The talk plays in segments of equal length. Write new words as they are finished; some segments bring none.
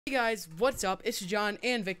Hey guys, what's up? It's John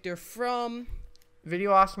and Victor from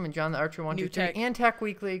Video Awesome and John the Archer 1, New 2, 3, Tech. and Tech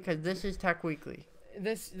Weekly, because this is Tech Weekly.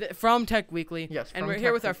 From Tech Weekly. Yes, and from we're Tech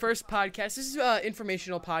here with our Weekly. first podcast. This is an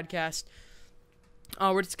informational podcast.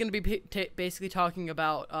 We're just going to be basically talking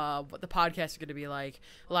about what the podcast is going to be like,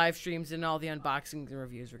 live streams, and all the unboxings and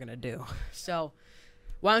reviews we're going to do. So,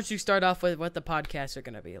 why don't you start off with what the podcasts are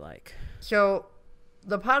going to be like? So,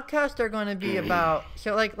 the podcasts are going to be about,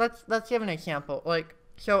 let's give an example.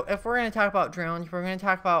 So if we're going to talk about drones, we're going to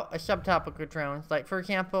talk about a subtopic of drones. Like, for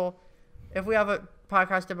example, if we have a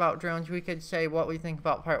podcast about drones, we could say what we think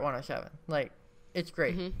about Part 107. Like, it's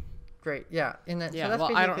great. Mm-hmm. Great, yeah. And then, Yeah, so that's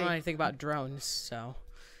well, I don't know basically- anything about drones, so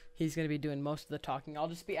he's going to be doing most of the talking. I'll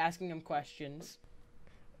just be asking him questions.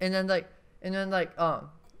 And then on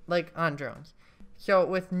drones. So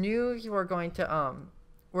with news, we're going to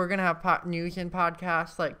have news and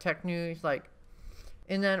podcasts, like tech news,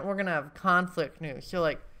 and then we're gonna have conflict news. So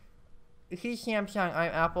like, he's Samsung,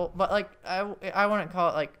 I'm Apple, but like I wouldn't call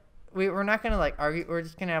it like we're not gonna like argue. We're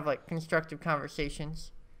just gonna have like constructive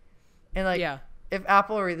conversations. And like, Yeah. if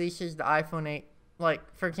Apple releases the iPhone 8, like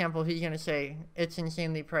for example, he's gonna say it's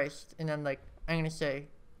insanely priced, and then like I'm gonna say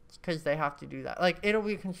it's because they have to do that. Like, it'll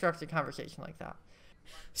be a constructive conversation like that.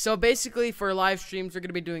 So basically, for live streams, we're going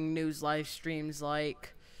to be doing news live streams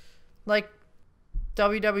like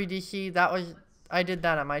WWDC. I did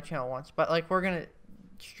that on my channel once, but like we're gonna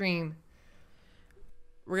stream.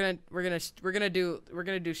 we're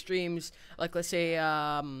gonna do streams like, let's say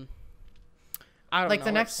I don't Like know,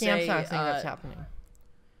 the next let's say, Samsung thing that's happening.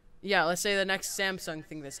 Yeah, let's say the next Samsung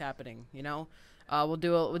thing that's happening. We'll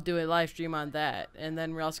do a live stream on that, and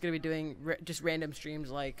then we're also gonna be doing just random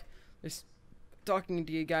streams like just talking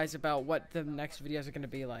to you guys about what the next videos are gonna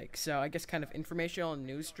be like. So I guess kind of informational and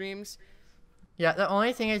news streams. Yeah, the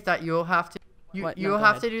only thing is that you'll have to What? No, you'll go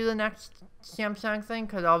have ahead. to do the next Samsung thing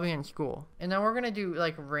because I'll be in school, and then we're gonna do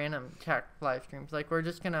like random tech live streams. Like, we're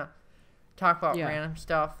just gonna talk about Yeah. random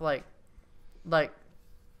stuff, like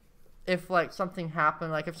if like something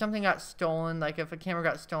happened, like if something got stolen, like if a camera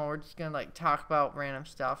got stolen, we're just gonna like talk about random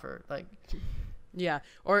stuff, or like Yeah,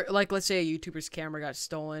 or like, let's say a YouTuber's camera got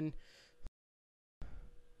stolen.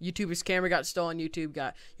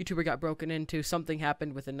 YouTuber got broken into. Something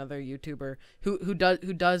happened with another YouTuber who does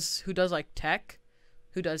tech,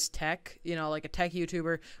 like a tech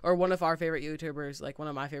YouTuber, or one of our favorite YouTubers, like one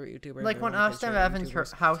of my favorite YouTubers. like or when one of his Austin favorite Evans'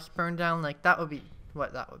 YouTubers. house burned down. Like, that would be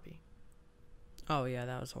what that would be. Oh yeah,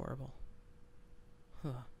 that was horrible.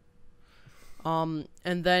 And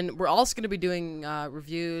then we're also gonna be doing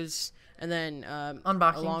reviews. And then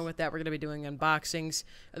Unboxings. along with that, we're going to be doing unboxings.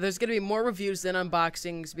 There's going to be more reviews than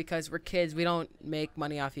unboxings because we're kids. We don't make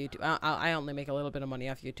money off YouTube. I only make a little bit of money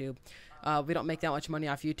off YouTube. We don't make that much money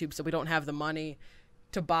off YouTube, so we don't have the money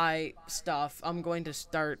to buy stuff. I'm going to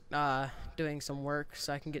start doing some work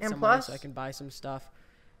so I can get And some money plus- so I can buy some stuff.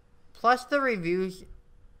 Plus, the reviews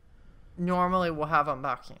normally will have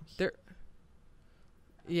unboxings.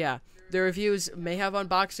 Yeah, the reviews may have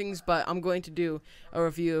unboxings, but I'm going to do a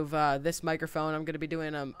review of this microphone. I'm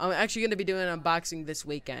actually going to be doing an unboxing this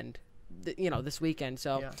weekend. This weekend.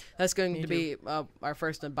 So Yeah, that's going me to be our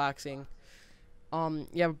first unboxing.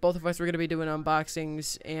 Yeah, both of us were going to be doing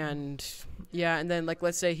unboxings, and yeah, and then like,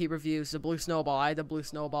 let's say he reviews the Blue Snowball. I had the Blue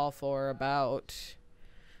Snowball for about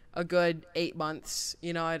a good 8 months.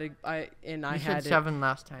 You I said had 7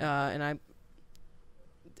 last time. and I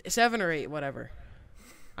 7 or 8, whatever.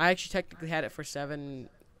 I actually technically had it for 7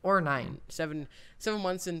 or 9.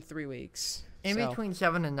 months and 3 weeks. In So, between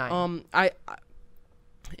 7 and 9. I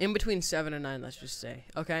in between 7 and 9, let's just say.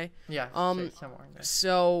 Okay. Yeah. um, say somewhere in there.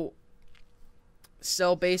 So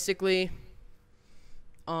basically,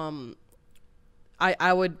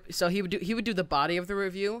 I would, so he would do the body of the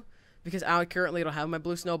review, because I currently don't have my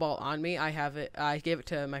Blue Snowball on me. I have it. I gave it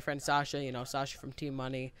to my friend Sasha. Sasha from Team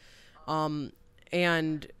Money, and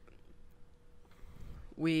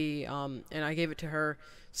I gave it to her.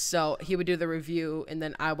 So he would do the review, and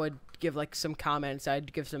then I would give like some comments.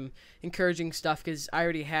 I'd give some encouraging stuff because I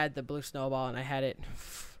already had the Blue Snowball, and I had it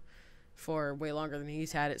for way longer than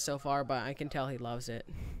he's had it so far. But I can tell he loves it.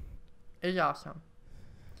 It's awesome.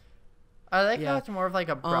 I like how Yeah. it's more of like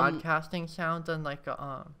a broadcasting sound than like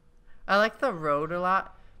a I like the Rode a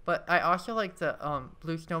lot, but I also like the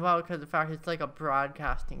Blue Snowball because of the fact it's like a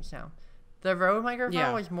broadcasting sound. The Rode microphone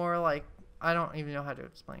Yeah. was more like, I don't even know how to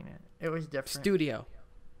explain it. It was different. Studio.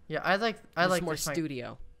 Yeah, I like More this mic.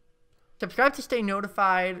 studio. Subscribe to stay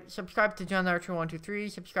notified. Subscribe to John the Archer 123.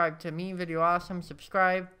 Subscribe to me, Video Awesome.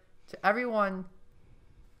 Subscribe to everyone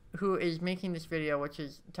who is making this video, which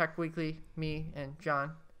is Tech Weekly, me, and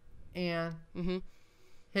John. And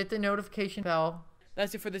hit the notification bell.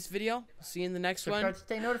 That's it for this video. See you in the next Subscribe one. to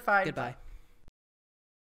stay notified. Goodbye.